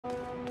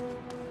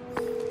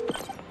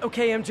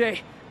Okay,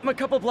 MJ. I'm a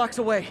couple blocks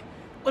away.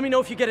 Let me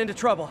know if you get into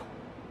trouble.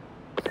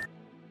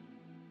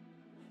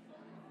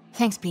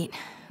 Thanks, Pete.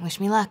 Wish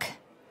me luck.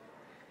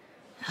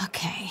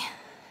 Okay.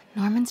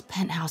 Norman's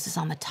penthouse is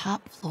on the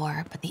top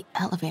floor, but the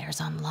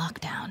elevator's on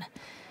lockdown.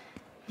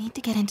 Need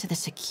to get into the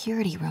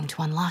security room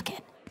to unlock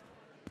it.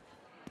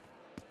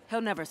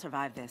 He'll never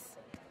survive this.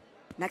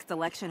 Next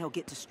election, he'll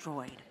get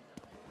destroyed.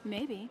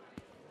 Maybe.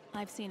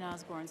 I've seen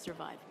Osborn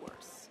survive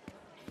worse.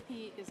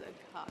 He is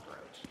a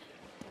cockroach.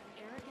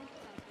 Arrogant.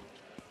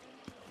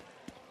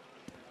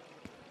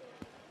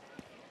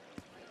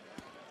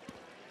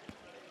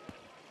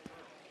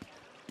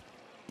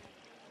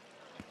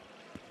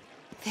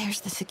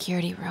 There's the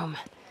security room.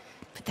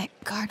 But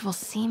that guard will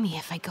see me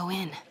if I go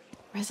in.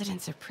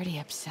 Residents are pretty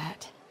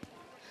upset.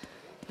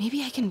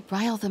 Maybe I can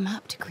rile them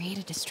up to create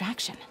a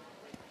distraction.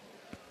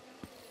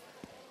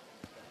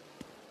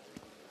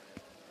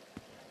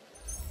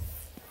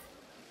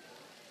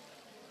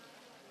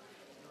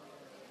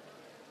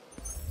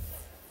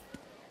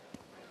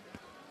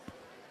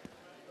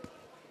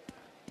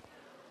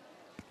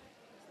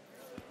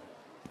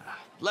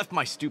 Left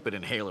my stupid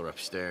inhaler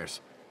upstairs.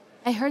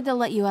 I heard they'll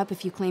let you up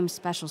if you claim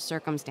special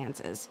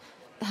circumstances.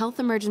 The health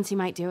emergency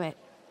might do it.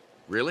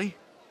 Really?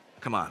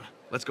 Come on,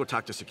 let's go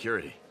talk to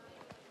security.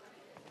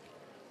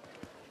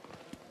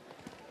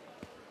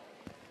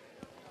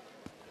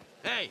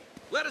 Hey,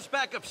 let us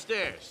back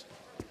upstairs.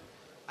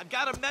 I've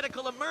got a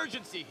medical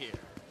emergency here.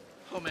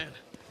 Oh man,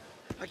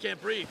 I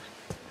can't breathe.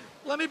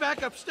 Let me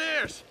back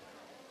upstairs.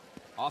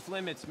 Off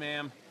limits,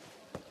 ma'am.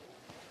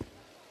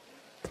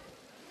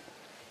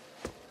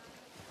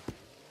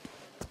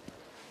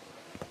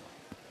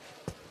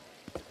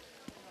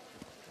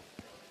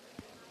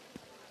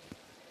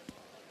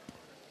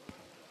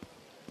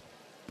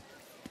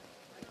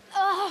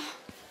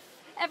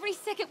 Every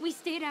second we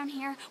stay down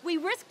here, we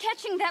risk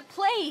catching that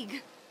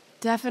plague.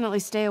 Definitely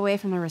stay away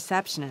from the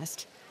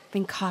receptionist.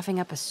 Been coughing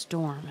up a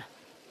storm.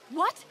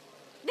 What?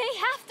 They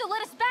have to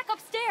let us back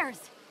upstairs.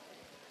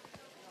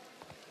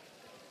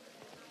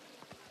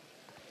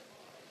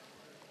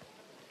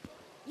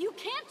 You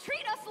can't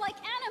treat us like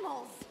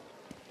animals.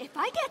 If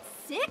I get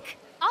sick,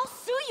 I'll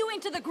sue you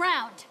into the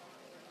ground.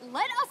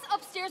 Let us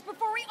upstairs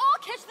before we all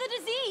catch the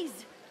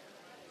disease.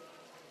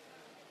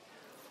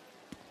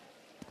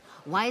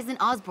 Why isn't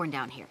Osborn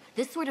down here?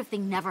 This sort of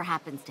thing never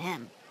happens to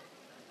him.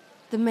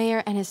 The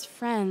mayor and his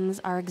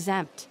friends are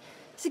exempt.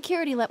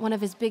 Security let one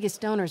of his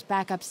biggest donors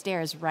back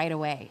upstairs right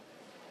away.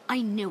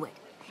 I knew it.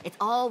 It's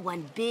all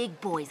one big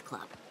boys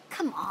club.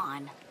 Come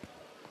on.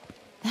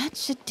 That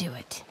should do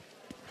it.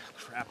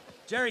 Crap.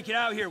 Jerry, get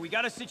out here. We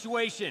got a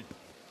situation.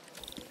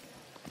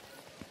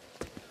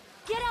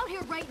 Get out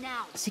here right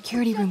now.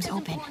 Security room's Just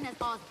as open. important as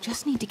Osborn.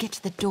 Just need to get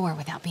to the door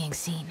without being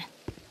seen.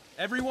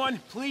 Everyone,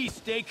 please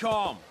stay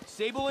calm.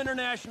 Sable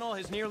International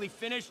has nearly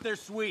finished their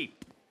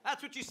sweep.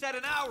 That's what you said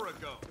an hour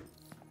ago.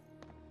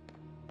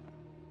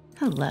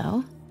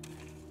 Hello.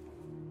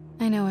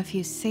 I know a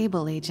few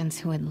Sable agents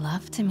who would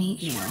love to meet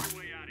you.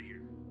 Way out of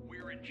here.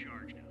 We're in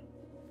charge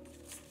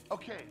now.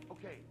 Okay,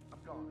 I'm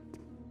gone.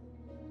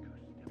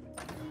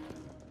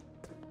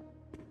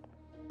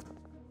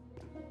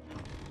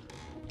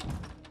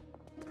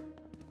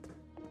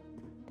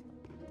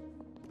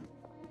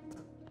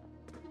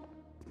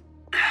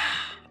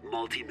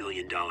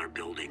 Multi-million-dollar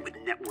building with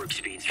network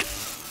speeds.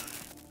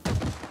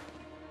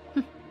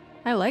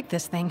 I like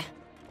this thing.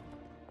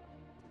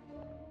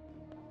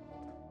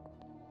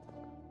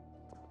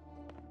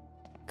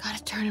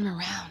 Gotta turn him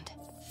around.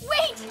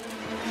 Wait!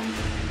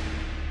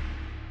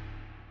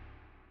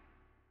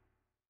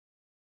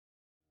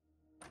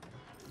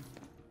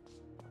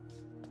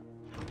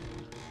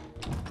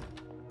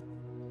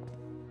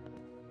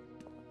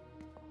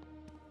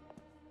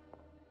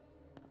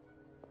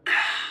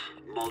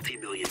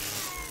 Multi-million.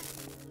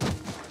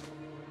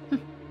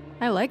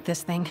 I like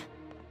this thing.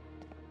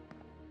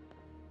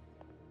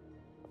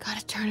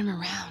 Gotta turn him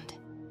around.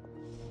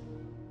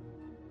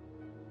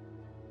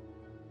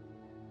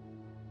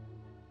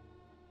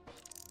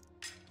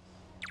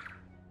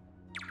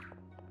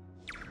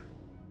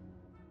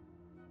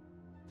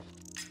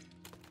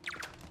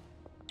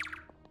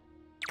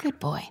 Good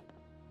boy.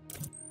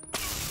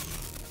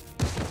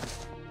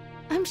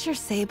 I'm sure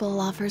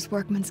Sable offers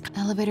workman's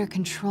elevator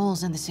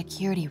controls in the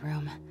security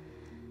room,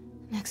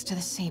 next to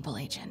the Sable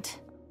agent.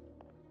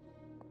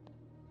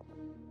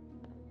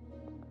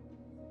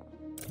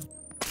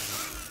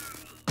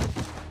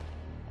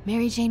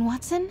 Mary Jane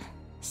Watson?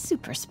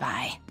 Super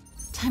spy.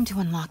 Time to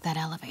unlock that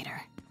elevator.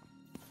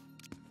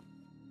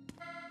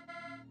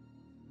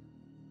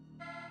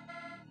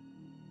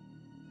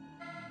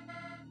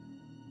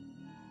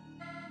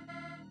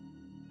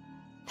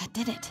 That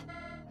did it.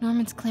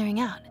 Norman's clearing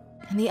out,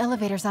 and the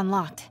elevator's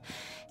unlocked.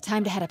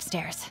 Time to head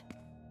upstairs.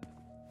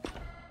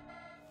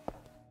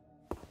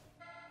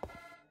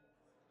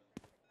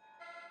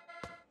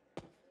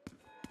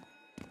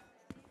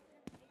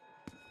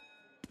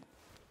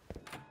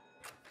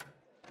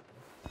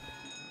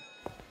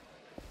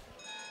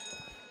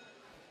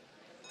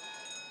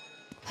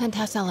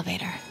 Penthouse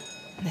elevator.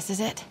 This is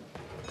it.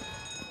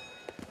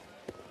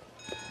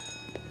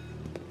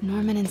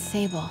 Norman and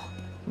Sable,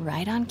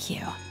 right on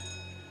cue.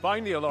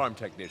 Find the alarm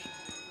technician.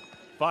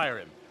 Fire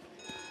him.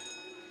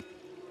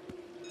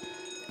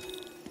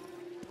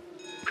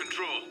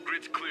 Control,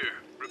 grid's clear.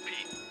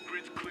 Repeat,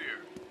 grid's clear.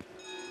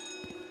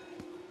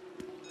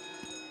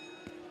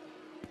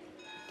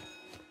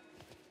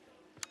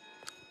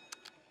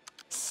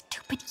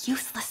 Stupid,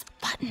 useless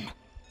button.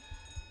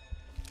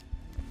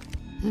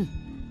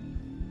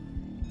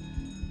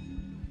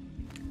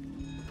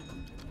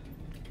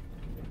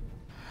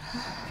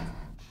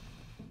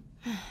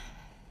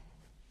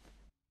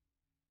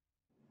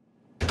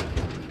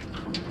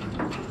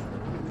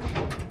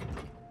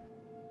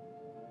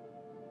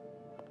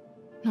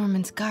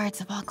 Norman's guards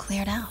have all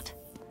cleared out.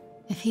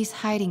 If he's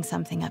hiding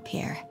something up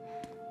here,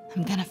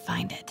 I'm gonna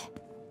find it.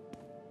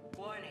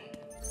 Warning.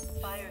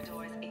 Fire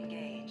doors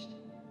engaged.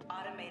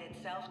 Automated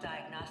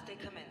self-diagnostic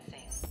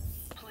commencing.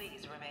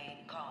 Please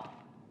remain calm.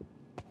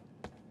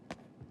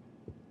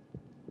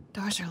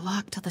 Doors are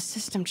locked till the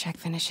system check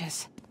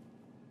finishes.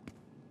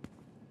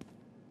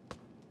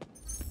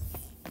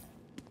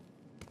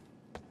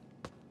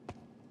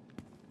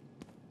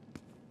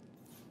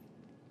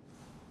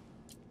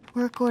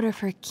 Work order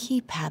for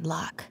keypad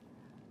lock.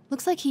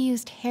 Looks like he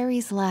used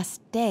Harry's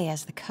last day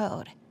as the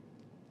code.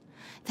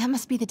 That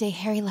must be the day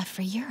Harry left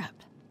for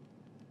Europe.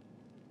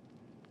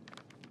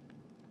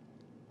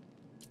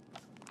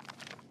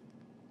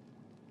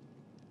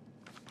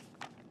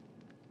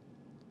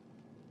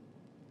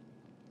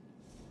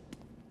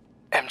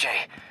 MJ,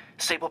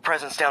 Sable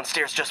presence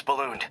downstairs just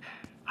ballooned.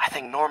 I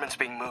think Norman's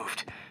being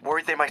moved.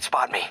 Worried they might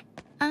spot me.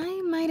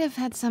 I might have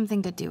had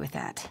something to do with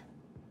that.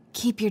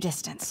 Keep your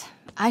distance.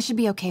 I should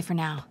be okay for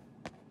now.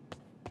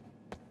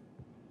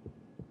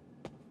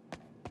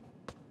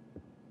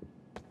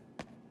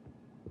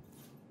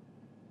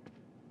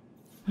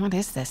 What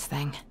is this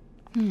thing?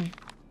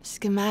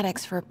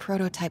 Schematics for a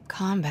prototype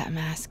combat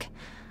mask.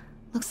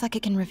 Looks like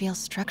it can reveal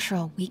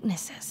structural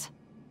weaknesses.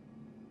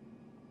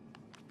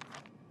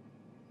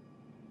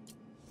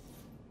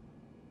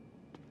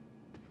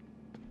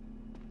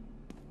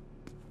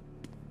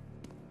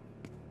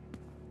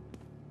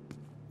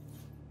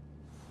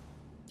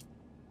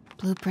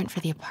 Blueprint for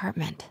the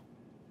apartment.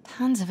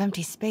 Tons of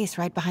empty space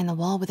right behind the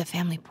wall with a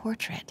family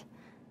portrait.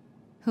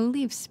 Who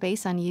leaves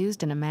space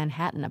unused in a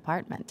Manhattan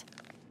apartment?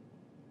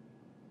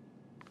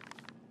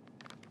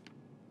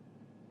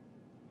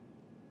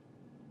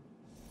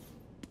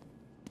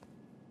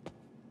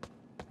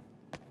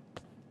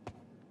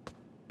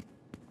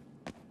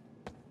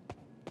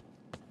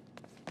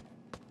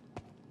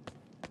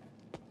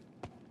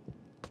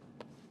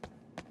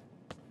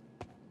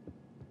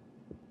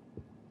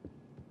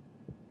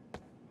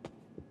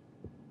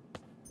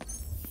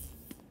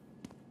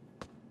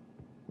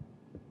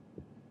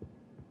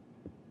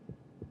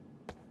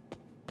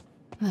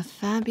 The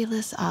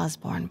fabulous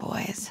Osborn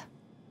boys.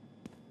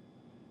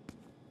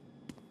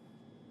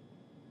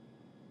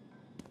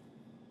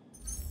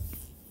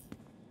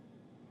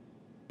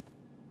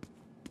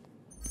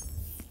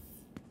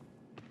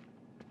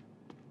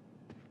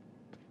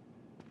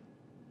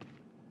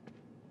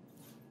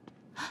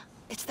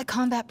 It's the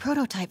combat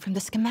prototype from the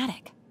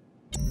schematic.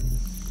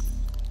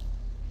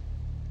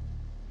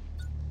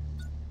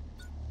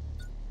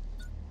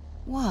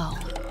 Whoa,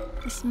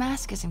 this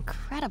mask is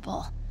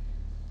incredible.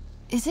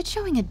 Is it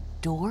showing a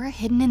door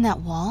hidden in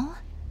that wall?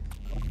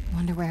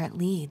 Wonder where it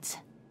leads.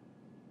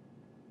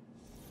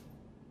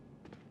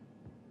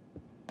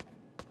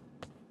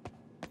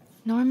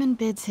 Norman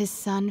bids his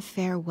son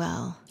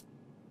farewell.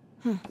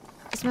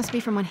 This must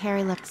be from when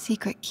Harry left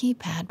secret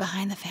keypad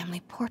behind the family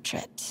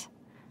portrait.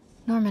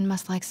 Norman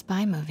must like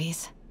spy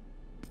movies.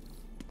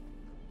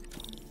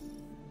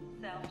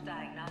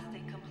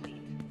 Self-diagnostic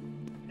complete.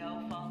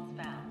 No faults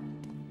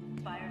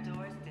found. Fire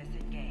doors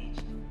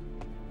disengaged.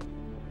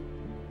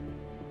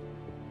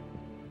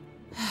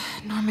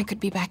 Norman could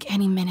be back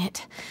any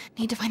minute.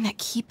 Need to find that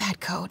keypad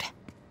code.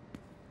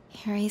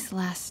 Harry's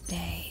last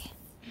day.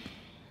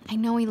 I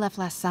know he left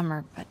last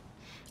summer, but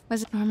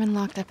was Norman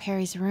locked up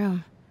Harry's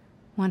room?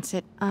 Wants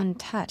it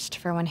untouched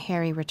for when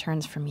Harry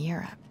returns from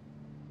Europe.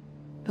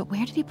 But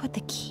where did he put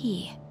the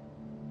key?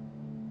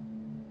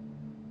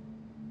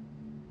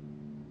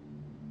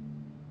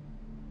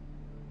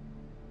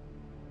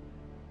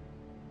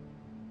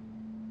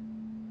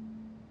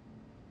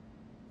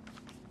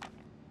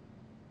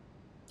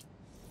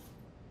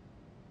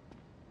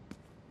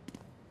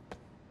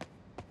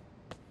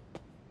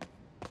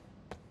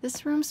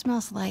 This room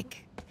smells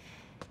like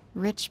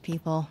rich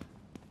people.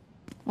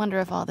 Wonder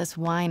if all this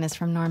wine is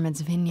from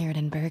Norman's vineyard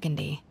in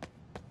Burgundy.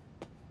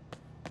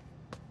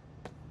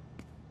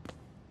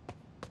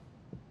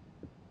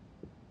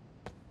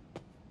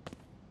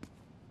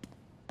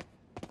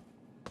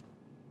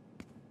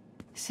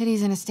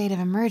 City's in a state of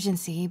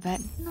emergency, but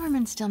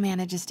Norman still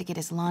manages to get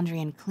his laundry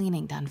and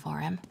cleaning done for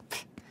him.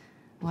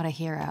 What a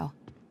hero.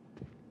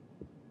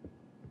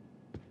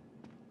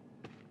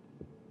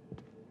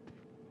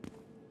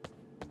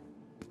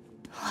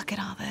 Look at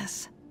all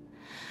this.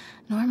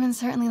 Norman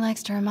certainly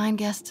likes to remind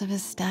guests of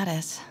his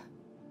status.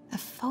 A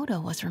photo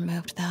was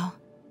removed, though.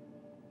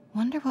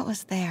 Wonder what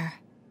was there.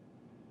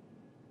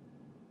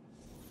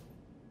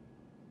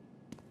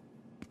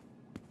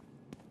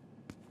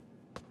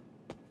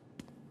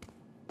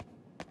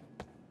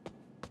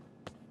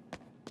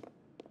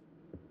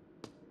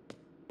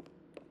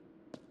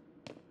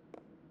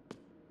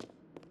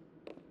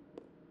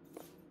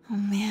 Oh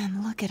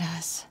man, look at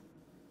us.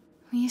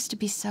 We used to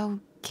be so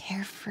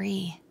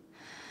carefree.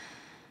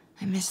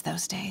 I miss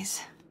those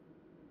days.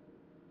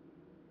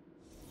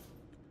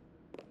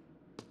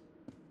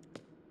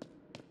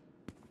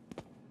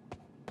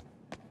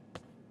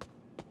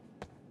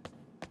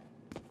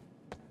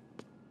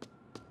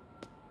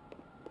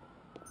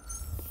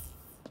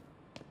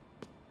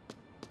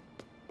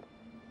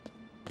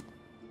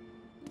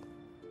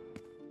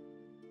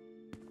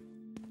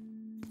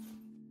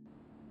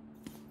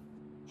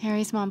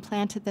 Harry's mom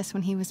planted this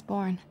when he was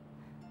born.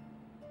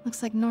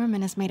 Looks like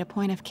Norman has made a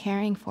point of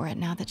caring for it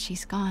now that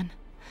she's gone.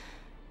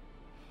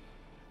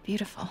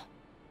 Beautiful.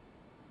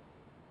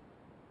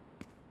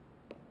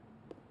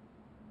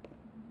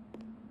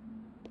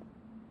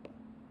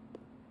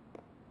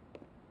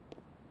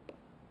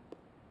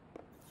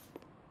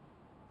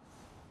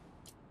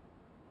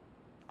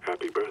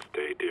 Happy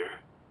birthday, dear.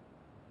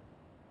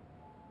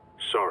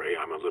 Sorry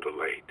I'm a little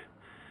late.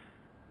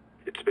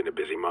 It's been a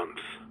busy month.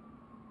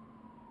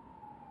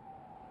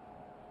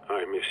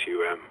 I miss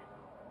you, Em.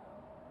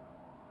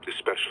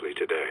 Especially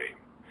today.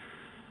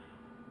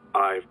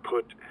 I've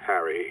put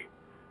Harry...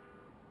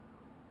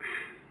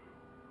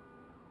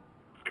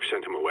 I've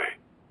sent him away.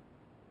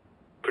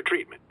 For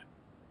treatment.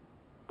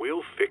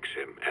 We'll fix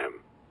him, Em.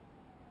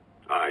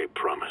 I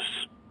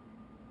promise.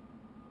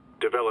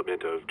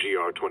 Development of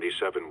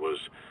GR-27 was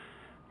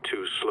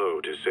too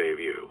slow to save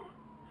you.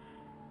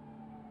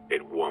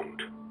 It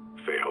won't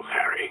fail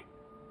Harry.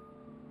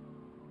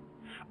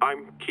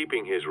 I'm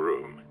keeping his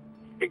room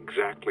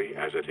exactly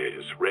as it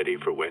is, ready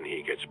for when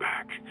he gets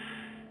back.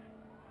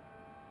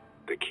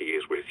 The key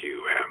is with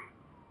you, Em.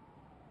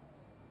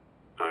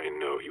 I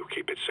know you'll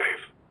keep it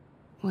safe.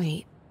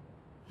 Wait,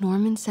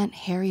 Norman sent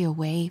Harry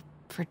away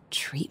for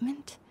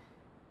treatment?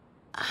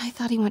 I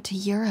thought he went to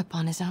Europe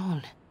on his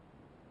own.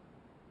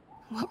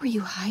 What were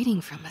you hiding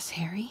from us,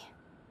 Harry?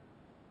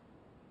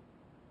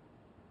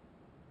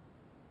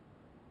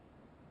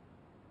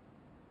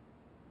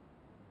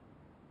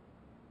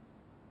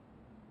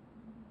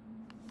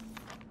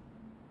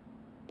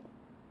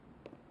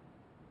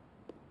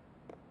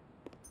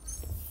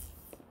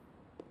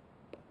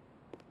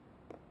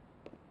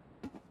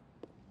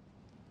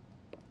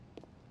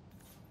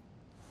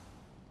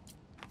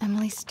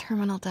 Emily's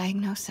terminal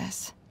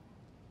diagnosis.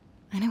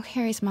 I know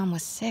Harry's mom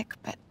was sick,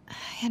 but I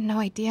had no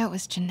idea it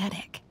was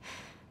genetic.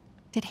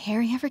 Did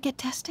Harry ever get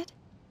tested?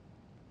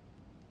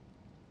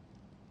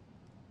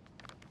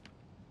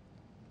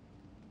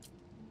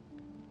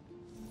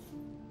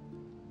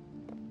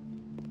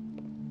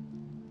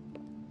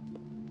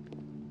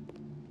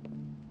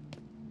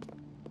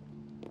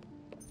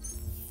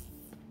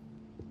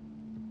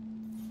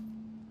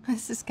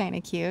 This is kind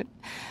of cute.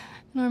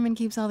 Norman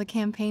keeps all the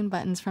campaign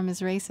buttons from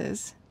his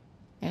races.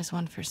 There's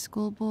one for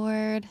school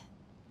board,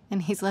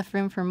 and he's left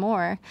room for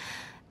more.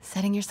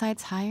 Setting your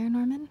sights higher,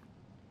 Norman?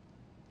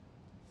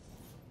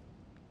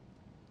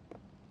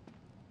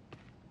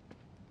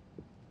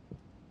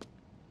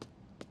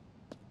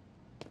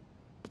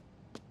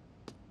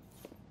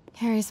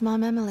 Harry's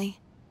mom, Emily.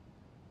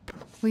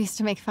 We used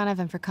to make fun of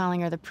him for calling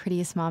her the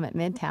prettiest mom at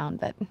Midtown,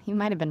 but he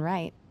might have been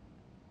right.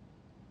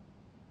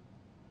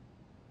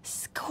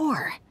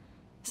 Score!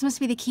 This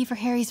must be the key for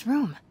Harry's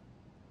room.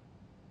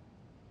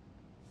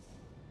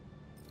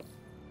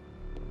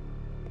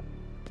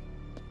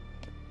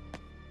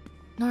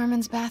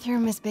 Norman's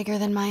bathroom is bigger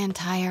than my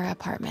entire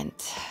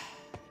apartment.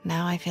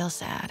 Now I feel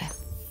sad.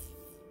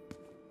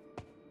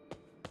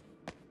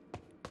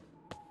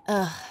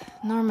 Ugh,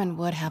 Norman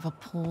would have a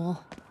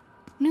pool.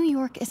 New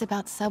York is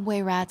about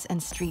subway rats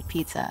and street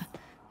pizza,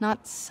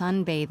 not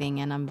sunbathing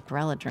and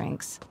umbrella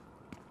drinks.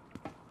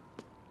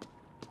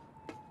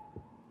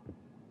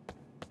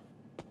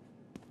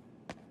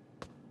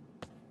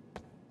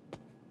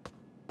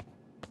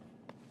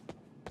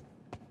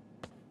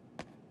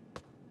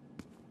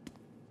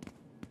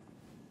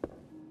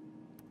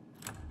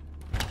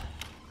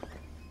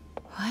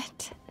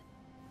 What?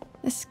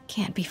 This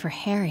can't be for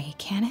Harry,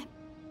 can it?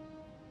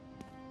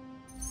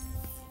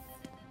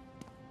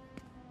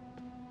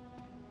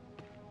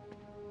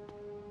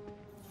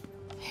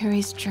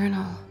 Harry's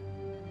journal.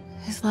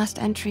 His last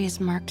entry is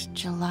marked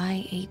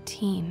July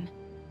 18.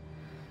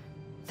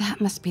 That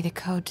must be the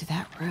code to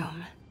that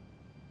room.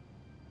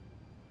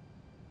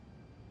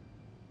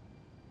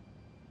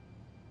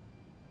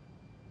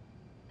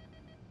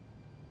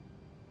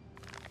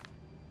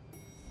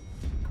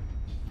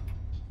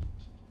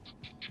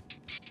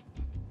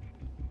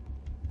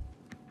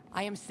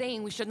 I am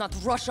saying we should not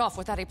rush off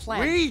without a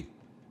plan. We?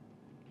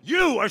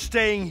 You are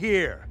staying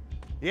here.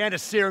 The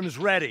antiserum's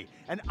ready,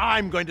 and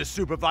I'm going to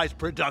supervise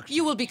production.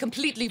 You will be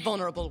completely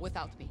vulnerable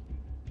without me.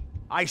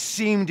 I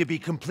seem to be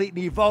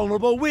completely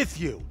vulnerable with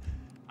you.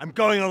 I'm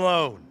going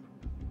alone.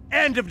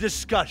 End of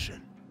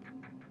discussion.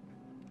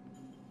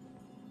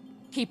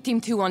 Keep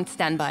Team 2 on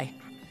standby.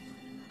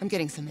 I'm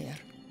getting some air.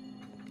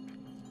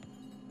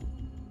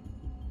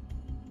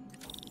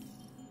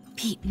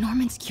 Pete,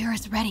 Norman's cure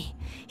is ready.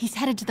 He's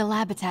headed to the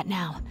lab it's at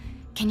now.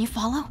 Can you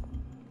follow?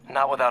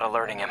 Not without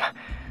alerting him.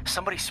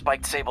 Somebody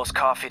spiked Sable's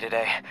coffee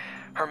today.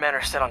 Her men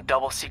are set on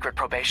double secret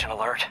probation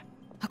alert.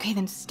 Okay,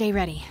 then stay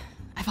ready.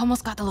 I've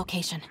almost got the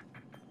location.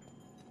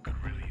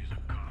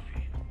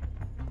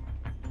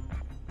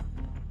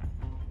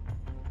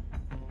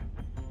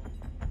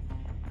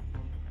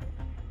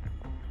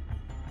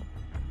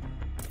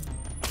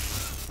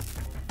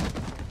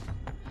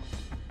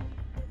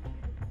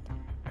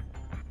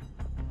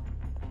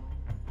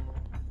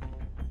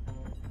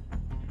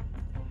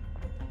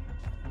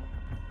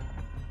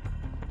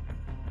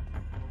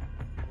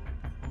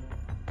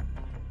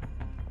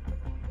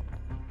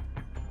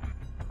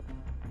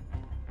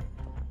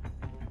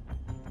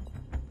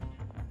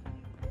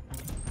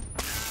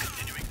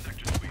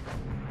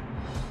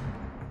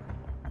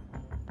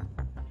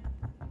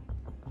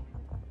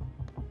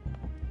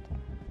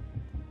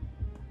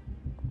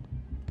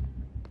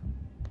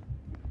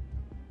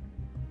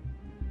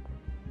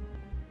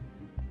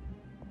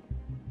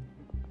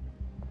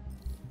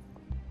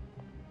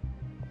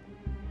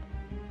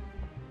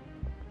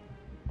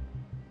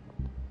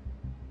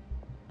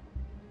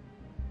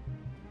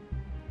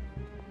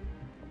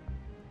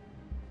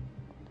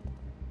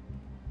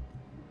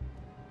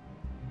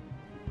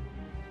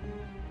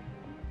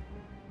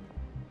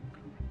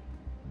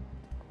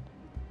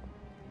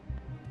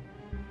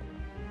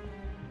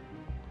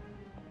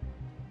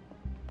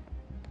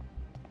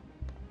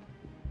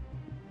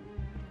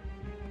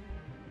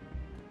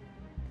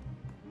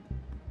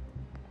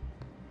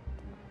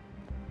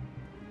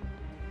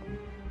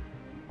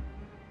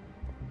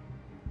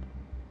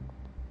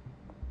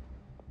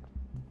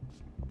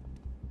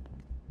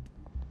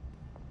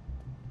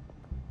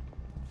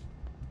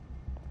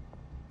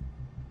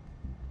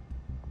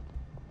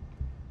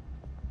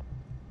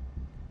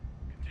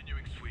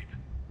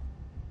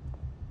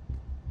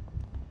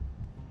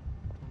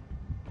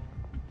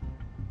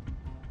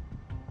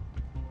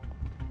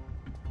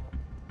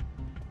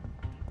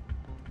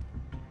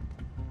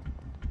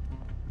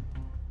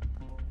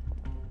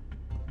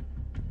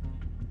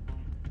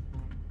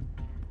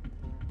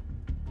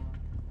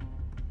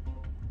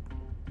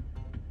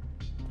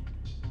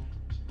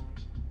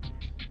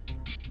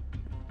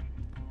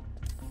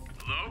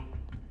 Hello?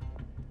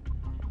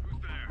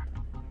 Who's there?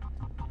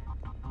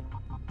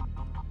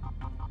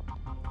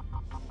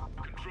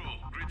 Control,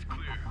 grid's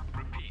clear.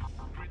 Repeat,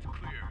 grid's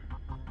clear.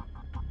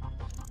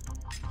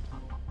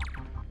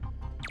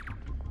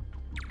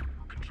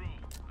 Control,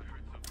 I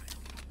heard something.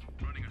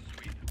 Running a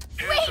sweep.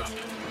 Hands up.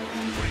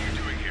 What are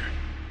you doing here?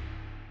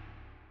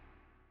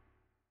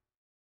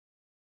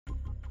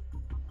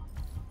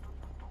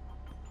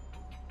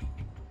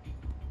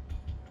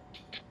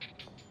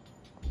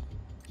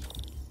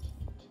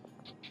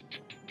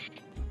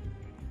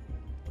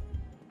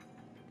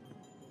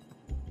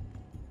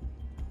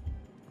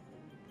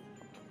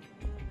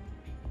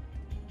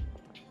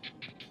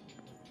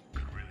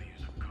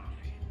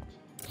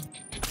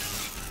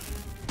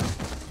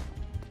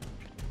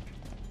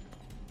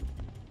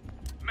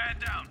 Man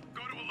down.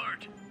 Go to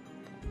alert.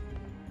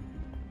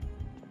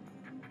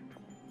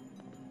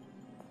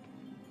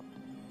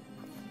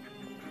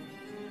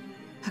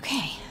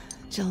 Okay,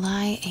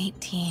 July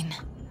 18.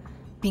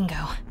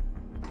 Bingo.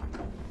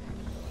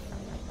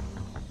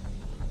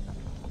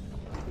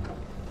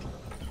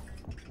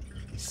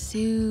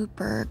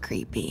 Super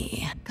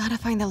creepy. Gotta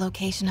find the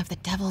location of the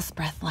Devil's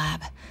Breath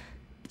lab.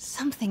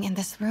 Something in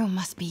this room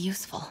must be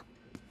useful.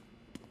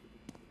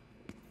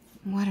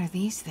 What are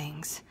these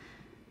things?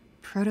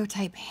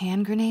 Prototype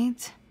hand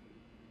grenades?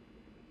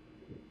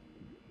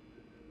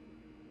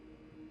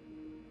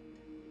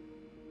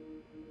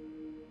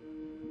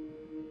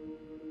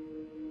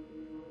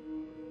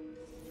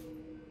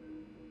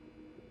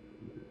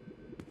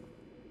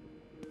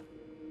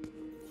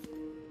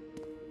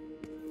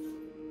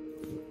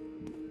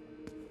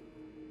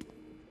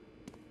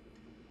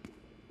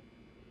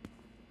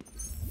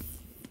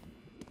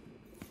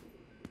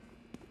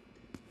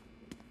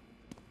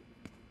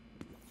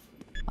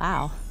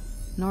 Wow.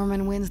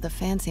 Norman wins the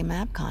fancy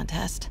map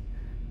contest.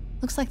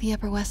 Looks like the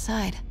Upper West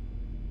Side.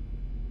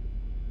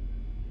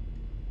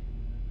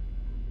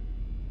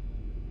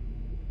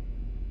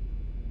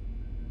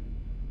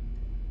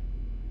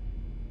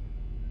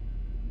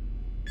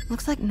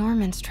 Looks like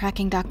Norman's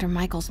tracking Dr.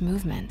 Michael's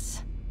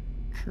movements.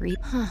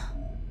 Huh.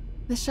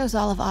 This shows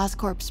all of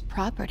Oscorp's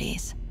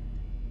properties.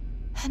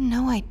 Had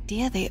no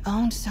idea they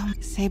owned so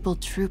many Sable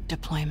troop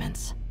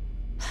deployments.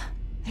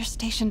 They're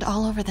stationed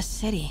all over the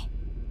city.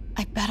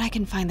 I bet I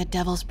can find the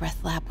Devil's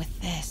Breath lab with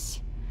this.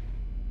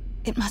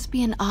 It must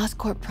be an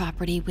Oscorp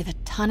property with a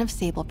ton of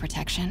Sable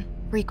protection,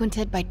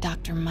 frequented by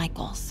Dr.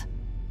 Michaels.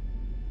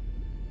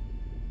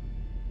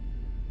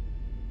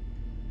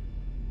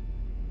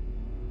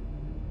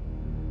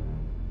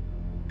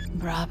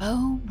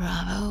 Bravo,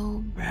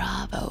 bravo,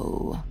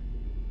 bravo.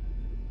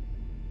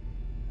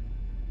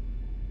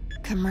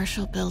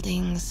 Commercial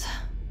buildings,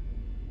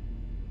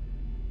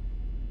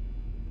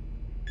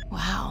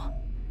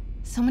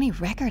 So many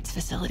records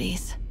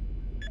facilities.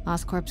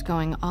 Oscorp's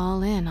going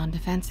all in on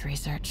defense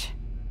research.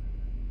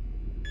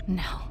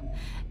 No,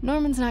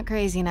 Norman's not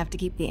crazy enough to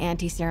keep the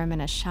anti-serum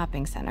in a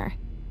shopping center.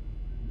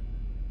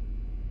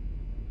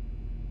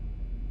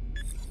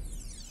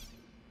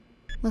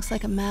 Looks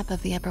like a map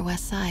of the Upper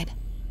West Side.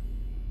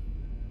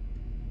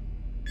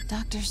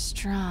 Dr.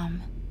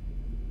 Strom.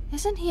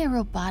 Isn't he a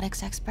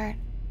robotics expert?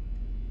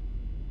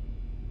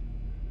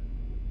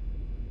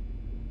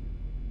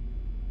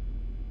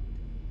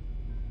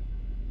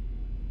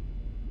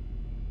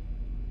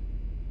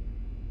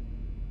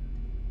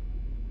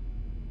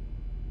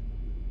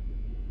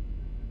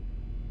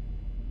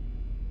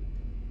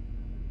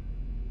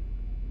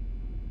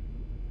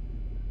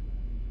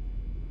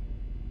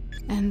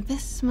 And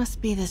this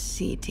must be the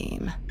C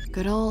team.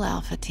 Good ol'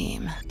 Alpha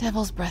team.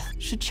 Devil's Breath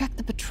should check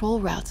the patrol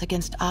routes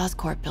against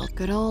Oscorp built.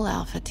 Good ol'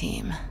 Alpha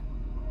team.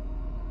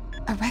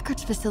 A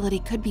records facility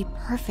could be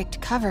perfect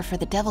cover for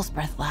the Devil's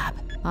Breath lab.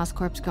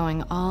 Oscorp's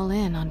going all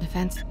in on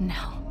defense.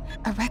 No.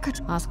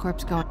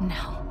 Oscorp's going.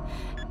 No.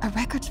 A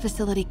records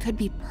facility could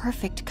be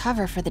perfect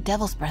cover for the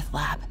Devil's Breath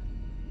lab.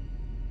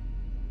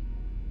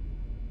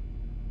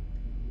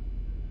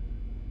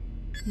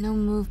 No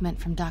movement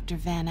from Dr.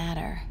 Van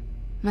Adder.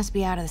 Must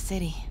be out of the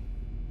city.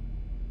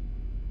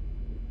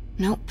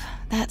 Nope,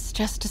 that's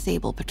just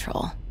Disable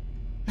Patrol.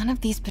 None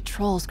of these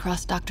patrols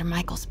cross Dr.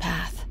 Michael's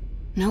path.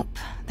 Nope,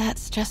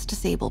 that's just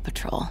Disable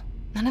Patrol.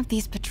 None of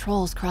these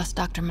patrols cross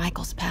Dr.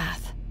 Michael's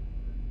path.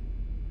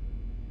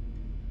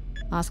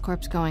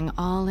 Oscorp's going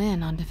all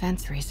in on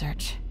defense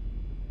research.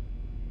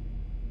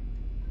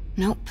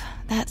 Nope,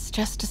 that's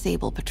just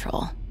Disable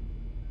Patrol.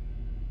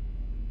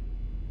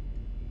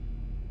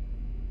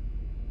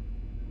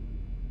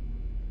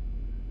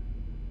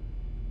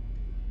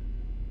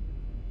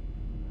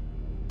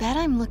 Bet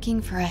I'm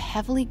looking for a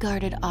heavily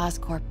guarded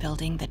Oscorp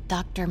building that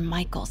Dr.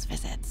 Michaels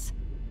visits.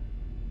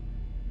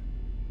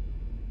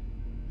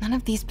 None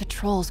of these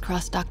patrols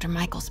cross Dr.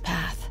 Michaels'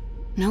 path.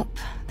 Nope,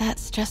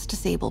 that's just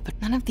Disable, but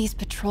none of these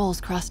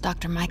patrols cross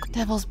Dr. Michael.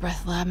 Devil's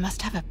Breath Lab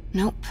must have a...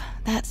 Nope,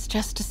 that's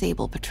just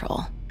Disable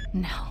Patrol.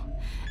 No.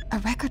 A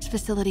records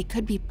facility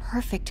could be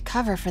perfect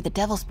cover for the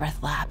Devil's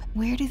Breath Lab.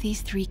 Where do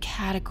these three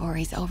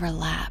categories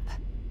overlap?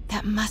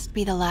 That must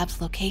be the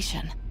lab's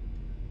location.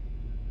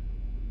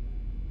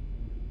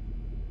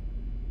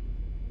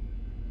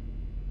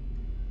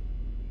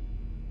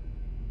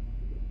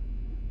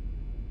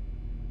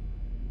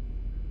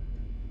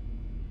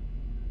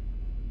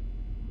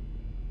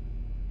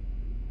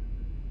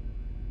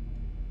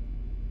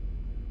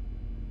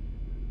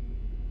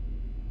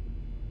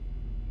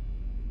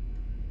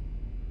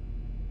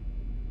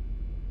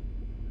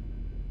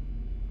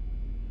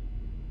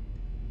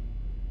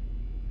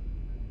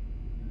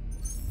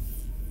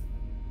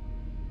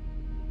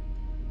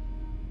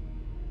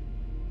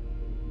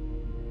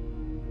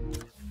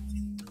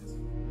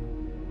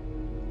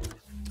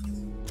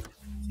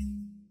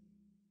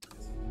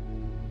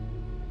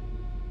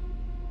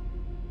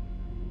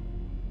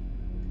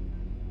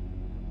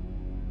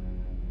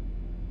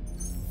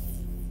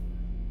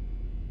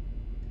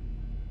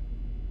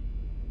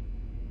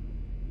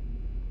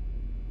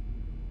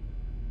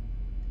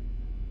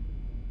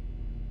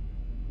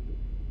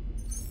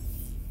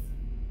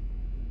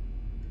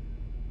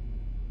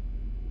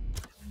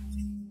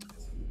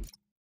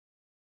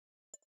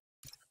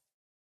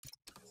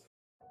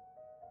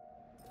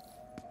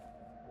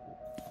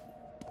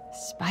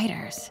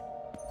 Spiders.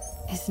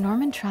 Is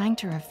Norman trying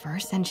to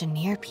reverse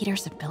engineer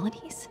Peter's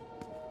abilities?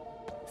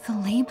 The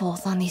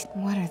labels on these...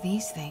 What are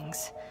these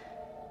things?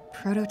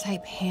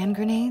 Prototype hand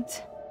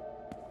grenades?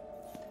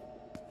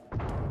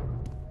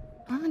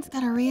 Norman's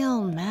got a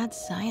real mad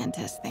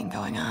scientist thing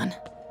going on.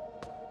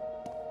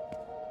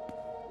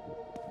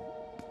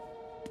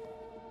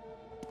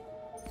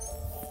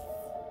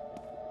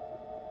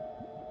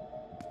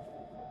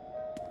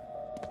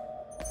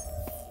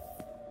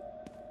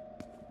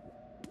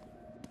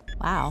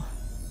 Wow.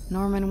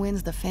 Norman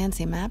wins the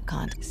fancy map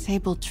con.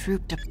 Sable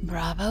troop to...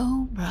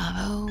 Bravo,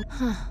 bravo.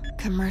 Huh.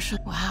 Commercial...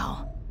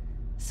 Wow.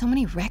 So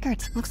many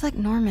records. Looks like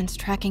Norman's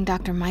tracking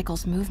Dr.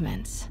 Michael's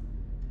movements.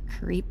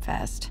 Creep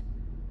fest.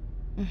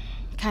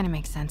 Kinda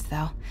makes sense,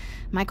 though.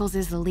 Michael's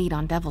is the lead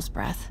on Devil's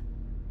Breath.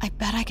 I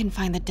bet I can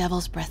find the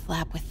Devil's Breath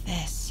lab with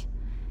this.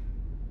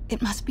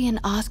 It must be an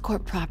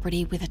Oscorp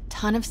property with a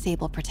ton of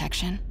Sable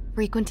protection,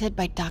 frequented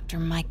by Dr.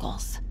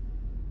 Michaels.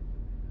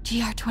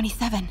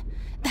 GR27.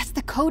 That's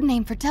the code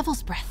name for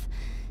Devil's Breath.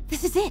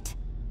 This is it.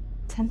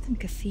 10th and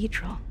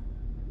Cathedral.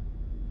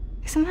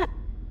 Isn't that...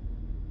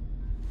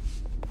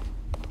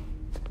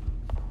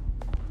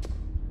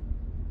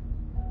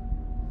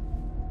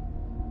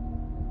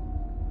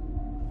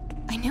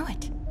 I knew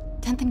it.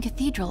 10th and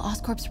Cathedral,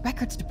 Oscorp's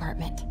records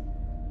department.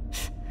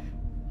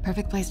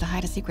 Perfect place to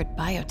hide a secret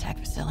biotech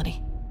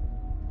facility.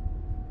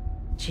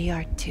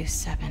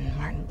 GR27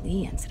 Martin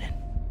Lee incident.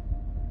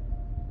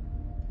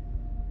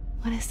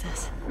 What is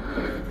this?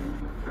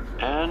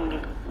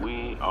 And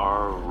we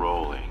are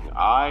rolling.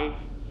 I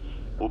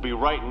will be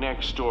right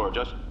next door.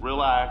 Just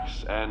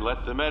relax and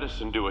let the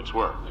medicine do its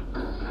work.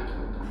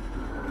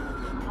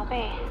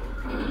 贝，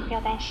不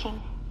要担心，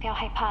不要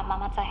害怕，妈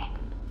妈在。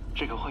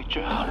这个会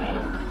治好的，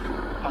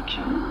放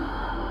心。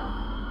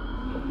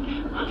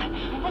那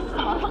是什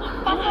么？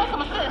发生了什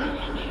么事？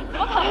怎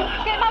么可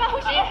能？给妈妈呼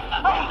吸！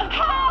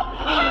靠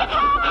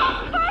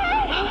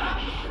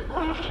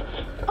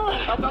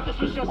！I've got to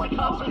suggest the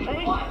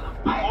concentration.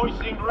 Boys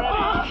seemed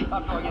ready.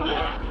 I'm going in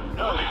there.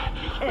 No,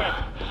 you can't.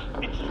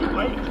 It's too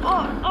late.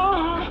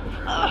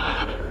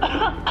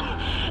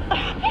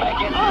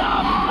 Make it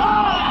stop.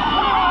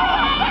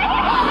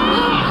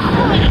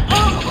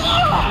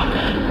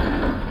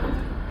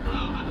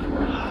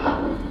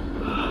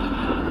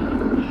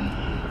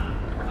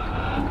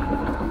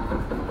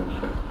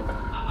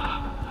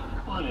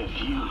 What have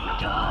you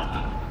done?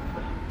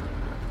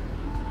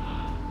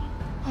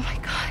 Oh my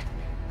god.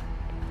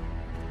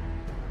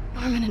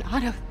 Norman and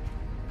Otto.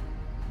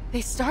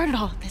 They started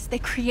all of this. They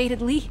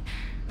created Lee.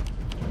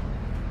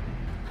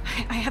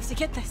 I have to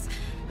get this.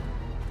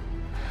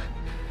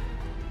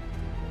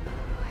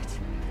 What?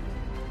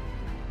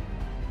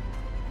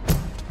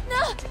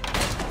 No!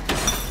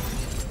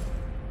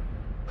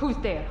 Who's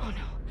there? Oh no.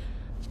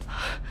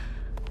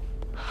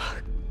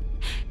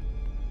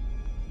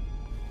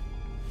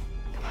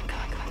 Come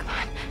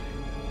on.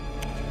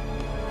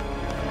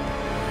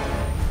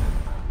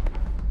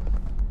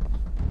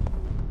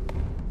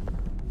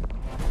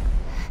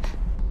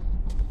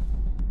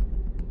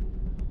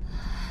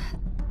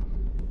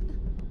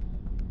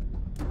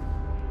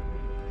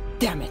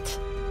 Damn it.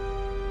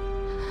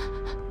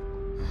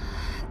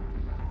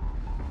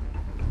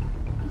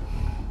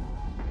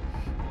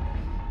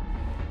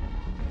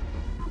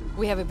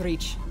 We have a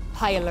breach.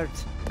 High alert.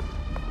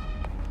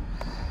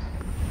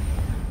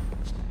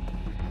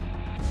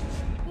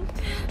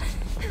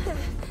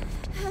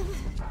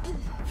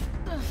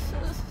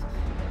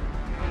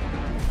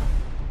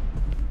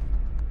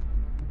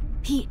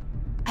 Pete,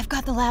 I've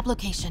got the lab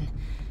location.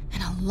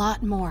 And a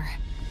lot more.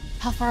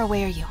 How far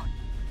away are you?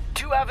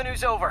 2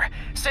 avenues over.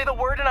 Say the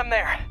word and I'm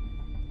there.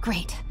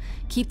 Great.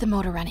 Keep the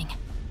motor running.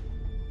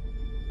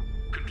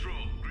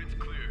 Control, grid's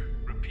clear.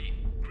 Repeat,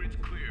 grid's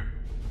clear.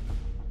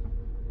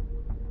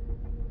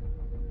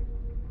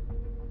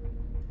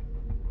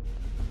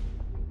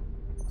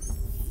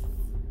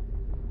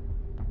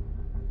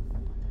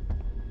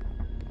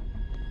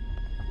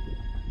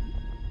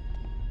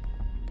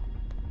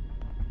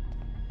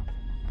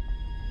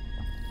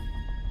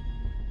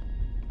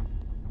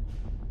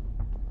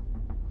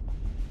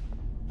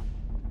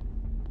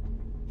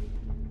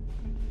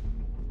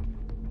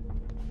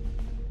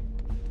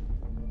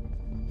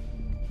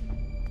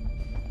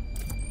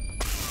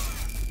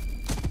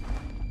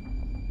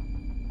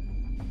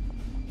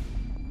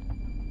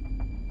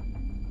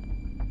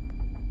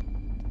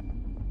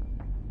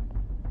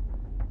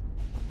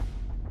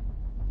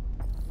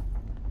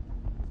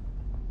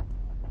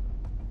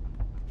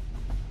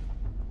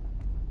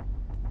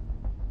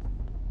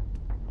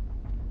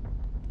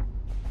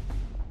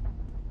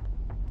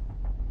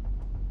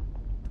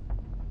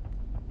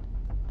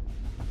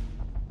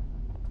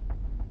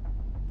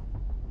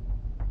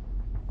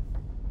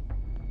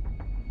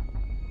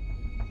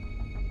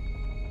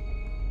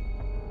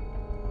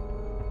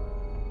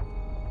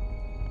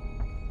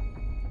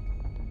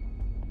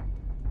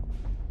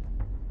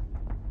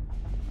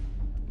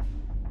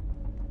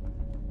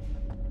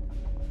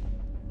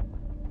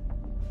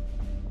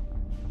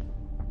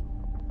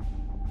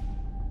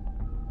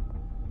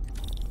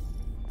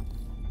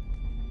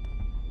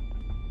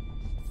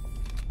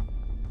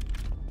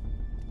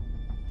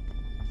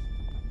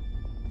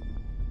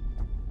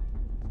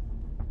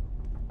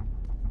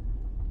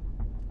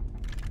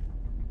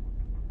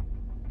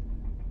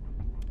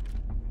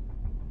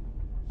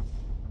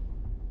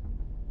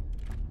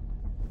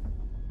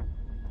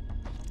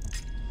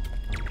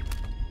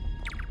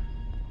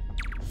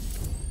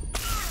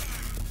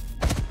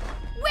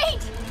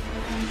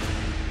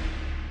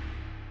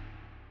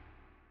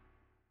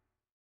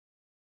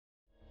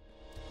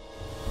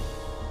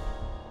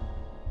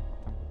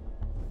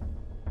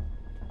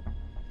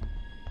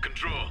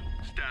 Control,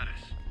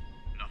 status.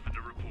 Nothing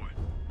to report.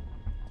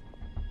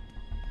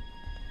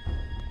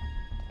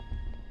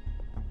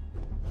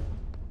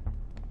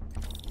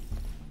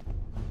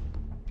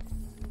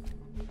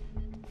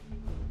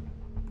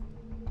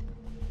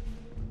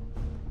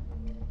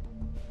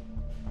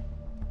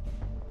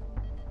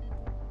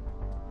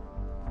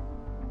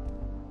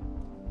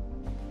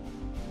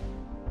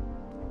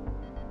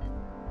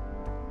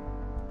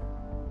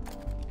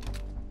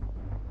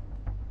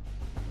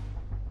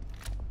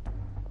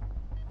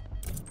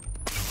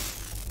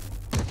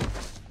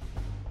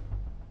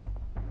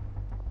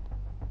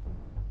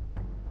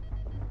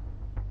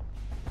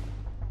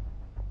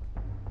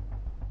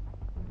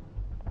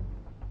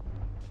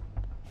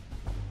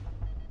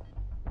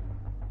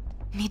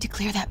 Need to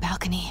clear that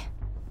balcony.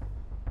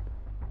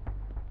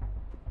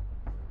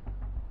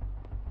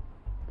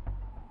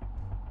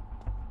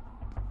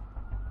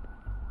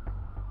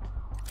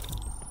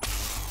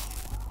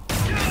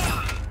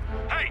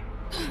 Hey!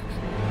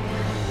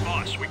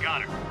 Boss, we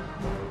got her.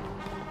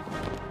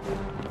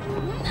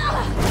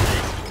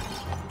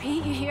 Pete?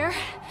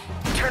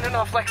 there. Turning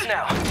off Lex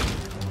now.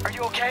 Are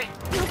you okay?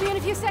 We'll be in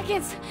a few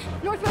seconds.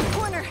 Northwest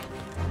corner.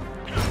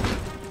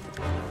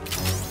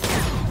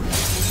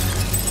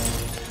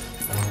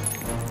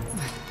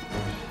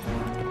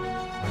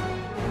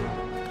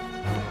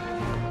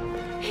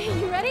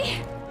 You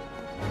ready?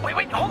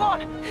 Wait, hold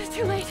on! It's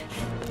too late.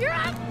 You're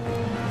up!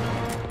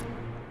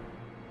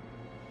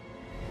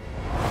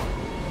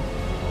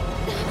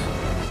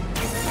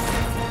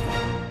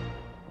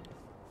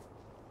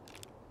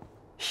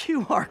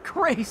 You are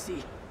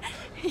crazy.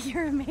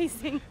 You're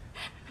amazing.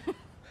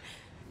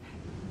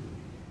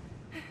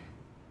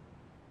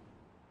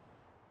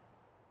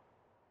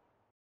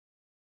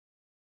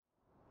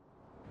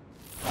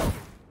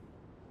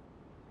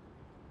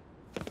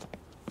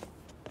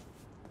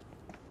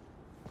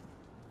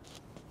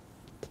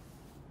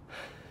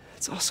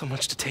 It's all so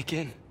much to take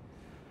in.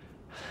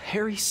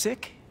 Harry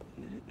sick,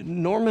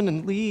 Norman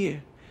and Lee,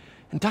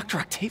 and Dr.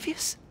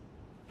 Octavius?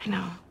 I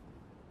know.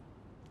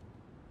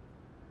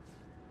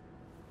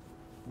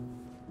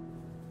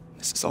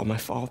 This is all my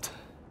fault.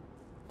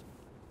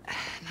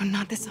 No,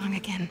 not this song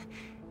again.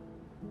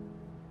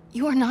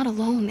 You are not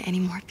alone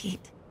anymore,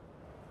 Pete.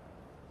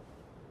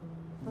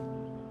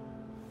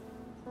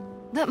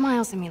 Let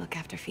Miles and me look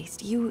after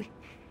Feast. You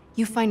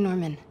find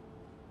Norman.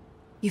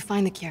 You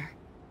find the cure.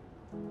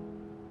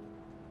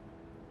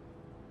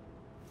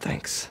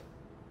 Thanks,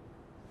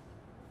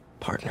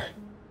 partner.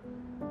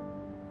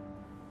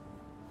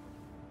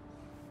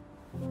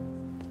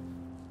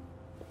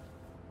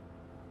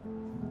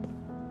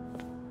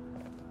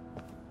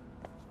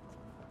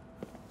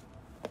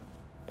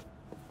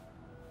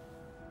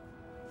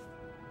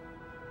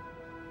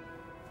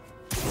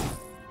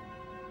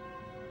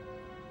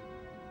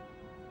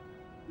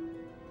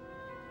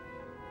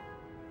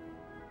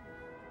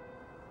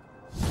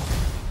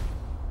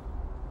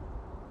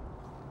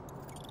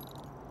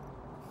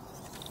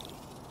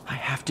 I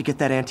have to get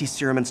that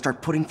anti-serum and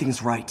start putting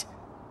things right.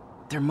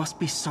 There must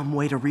be some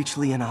way to reach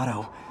Lee and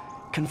Otto.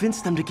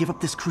 Convince them to give up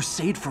this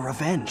crusade for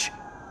revenge.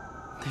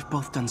 They've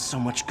both done so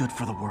much good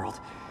for the world.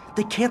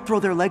 They can't throw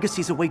their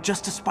legacies away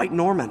just to spite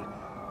Norman.